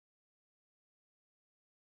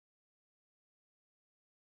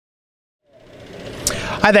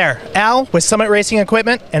Hi there, Al with Summit Racing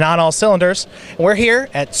Equipment and On All Cylinders. We're here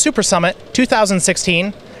at Super Summit 2016,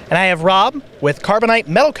 and I have Rob with Carbinite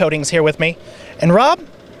Metal Coatings here with me. And Rob,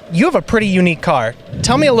 you have a pretty unique car.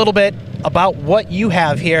 Tell me a little bit about what you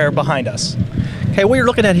have here behind us. Okay, what you're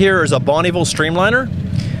looking at here is a Bonneville Streamliner.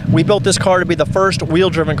 We built this car to be the first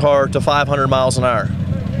wheel-driven car to 500 miles an hour.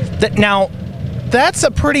 Now, that's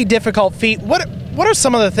a pretty difficult feat. What are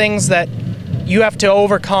some of the things that you have to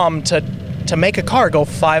overcome to make a car go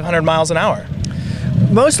 500 miles an hour?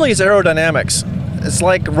 Mostly it's aerodynamics. It's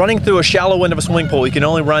like running through a shallow end of a swimming pool. You can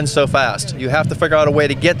only run so fast. You have to figure out a way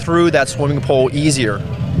to get through that swimming pool easier.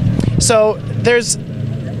 So there's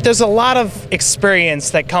a lot of experience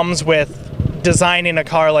that comes with designing a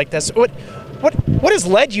car like this. What has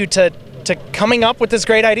led you to coming up with this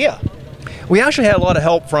great idea? We actually had a lot of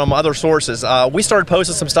help from other sources. We started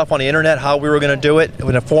posting some stuff on the internet, how we were going to do it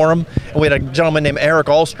in a forum. And we had a gentleman named Eric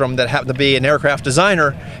Ahlstrom that happened to be an aircraft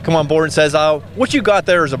designer come on board and says, what you got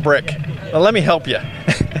there is a brick. Well, let me help you.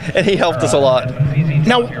 And he helped us a lot.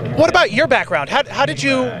 Now, what about your background? How did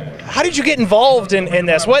you get involved in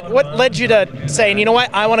this? What led you to saying, you know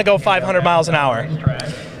what, I want to go 500 miles an hour?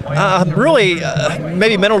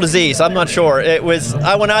 Maybe mental disease. I'm not sure.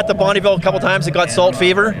 I went out to Bonneville a couple times and got salt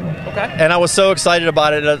fever. Okay. And I was so excited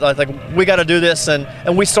about it. I was like, we got to do this. And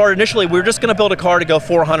we started initially, we were just going to build a car to go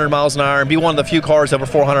 400 miles an hour and be one of the few cars over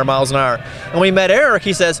 400 miles an hour. And when we met Eric,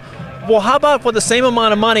 he says, well, how about for the same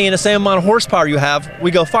amount of money and the same amount of horsepower you have,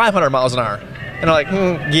 we go 500 miles an hour? And I'm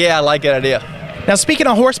like, yeah, I like that idea. Now, speaking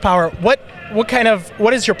of horsepower, what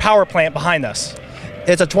is your power plant behind this?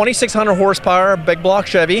 It's a 2,600 horsepower big block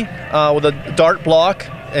Chevy with a dart block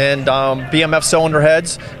and BMF cylinder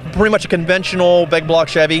heads. Pretty much a conventional big block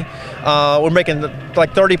Chevy. We're making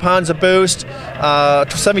like 30 pounds of boost,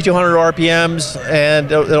 7,200 RPMs,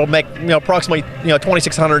 and it'll make approximately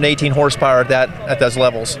 2,618 horsepower at those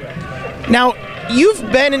levels. Now, you've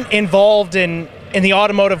been involved in the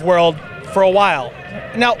automotive world for a while.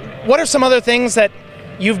 Now, what are some other things that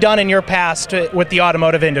you've done in your past with the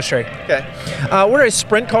automotive industry? Okay, we're at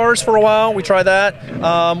sprint cars for a while. We tried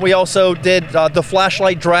that. We also did the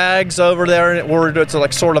flashlight drags over there. It's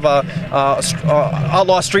like sort of a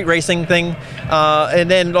outlaw street racing thing,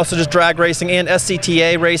 and then also just drag racing and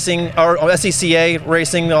SCTA racing or SCCA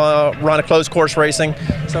racing, run a closed course racing.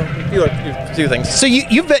 So a few things. So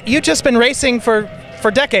you've just been racing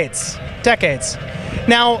for decades.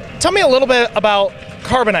 Now, tell me a little bit about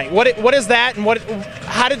Carbonite. What is that, and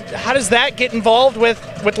how does that get involved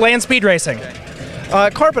with land speed racing?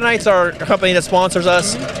 Carbonite's our company that sponsors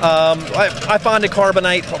us. I founded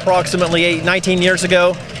Carbonite approximately 19 years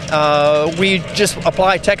ago. We just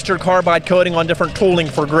apply textured carbide coating on different tooling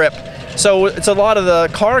for grip. So it's a lot of the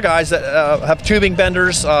car guys that have tubing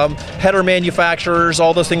benders, header manufacturers,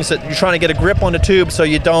 all those things that you're trying to get a grip on the tube so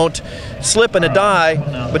you don't slip and die,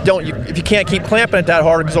 but if you can't keep clamping it that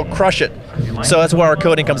hard because it'll crush it. So that's where our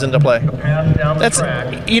coating comes into play. That's,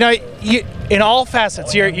 in all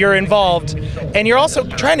facets you're involved, and you're also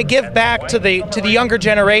trying to give back to the younger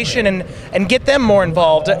generation and get them more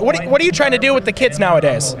involved. What are you trying to do with the kids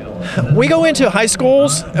nowadays? We go into high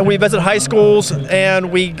schools and we visit high schools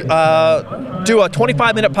and we do a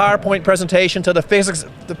 25-minute PowerPoint presentation to the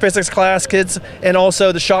physics class kids and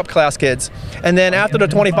also the shop class kids. And then after the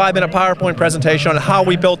 25-minute PowerPoint presentation on how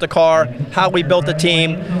we built the car, how we built the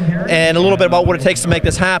team, and a little bit about what it takes to make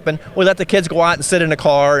this happen, we let the kids go out and sit in the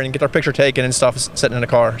car and get their picture taken and stuff sitting in the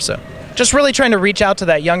car. So just really trying to reach out to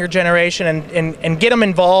that younger generation and get them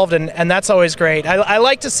involved, and that's always great. I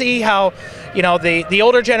like to see how the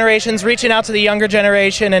older generations reaching out to the younger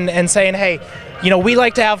generation and saying, hey, we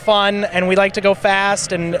like to have fun and we like to go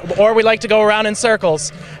fast or we like to go around in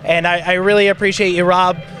circles. And I really appreciate you,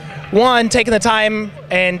 Rob, one, taking the time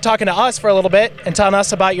and talking to us for a little bit and telling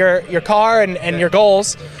us about your car and your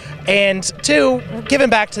goals, and two,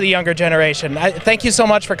 giving back to the younger generation. Thank you so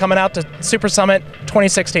much for coming out to Super Summit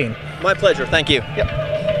 2016. My pleasure. Thank you. Yep.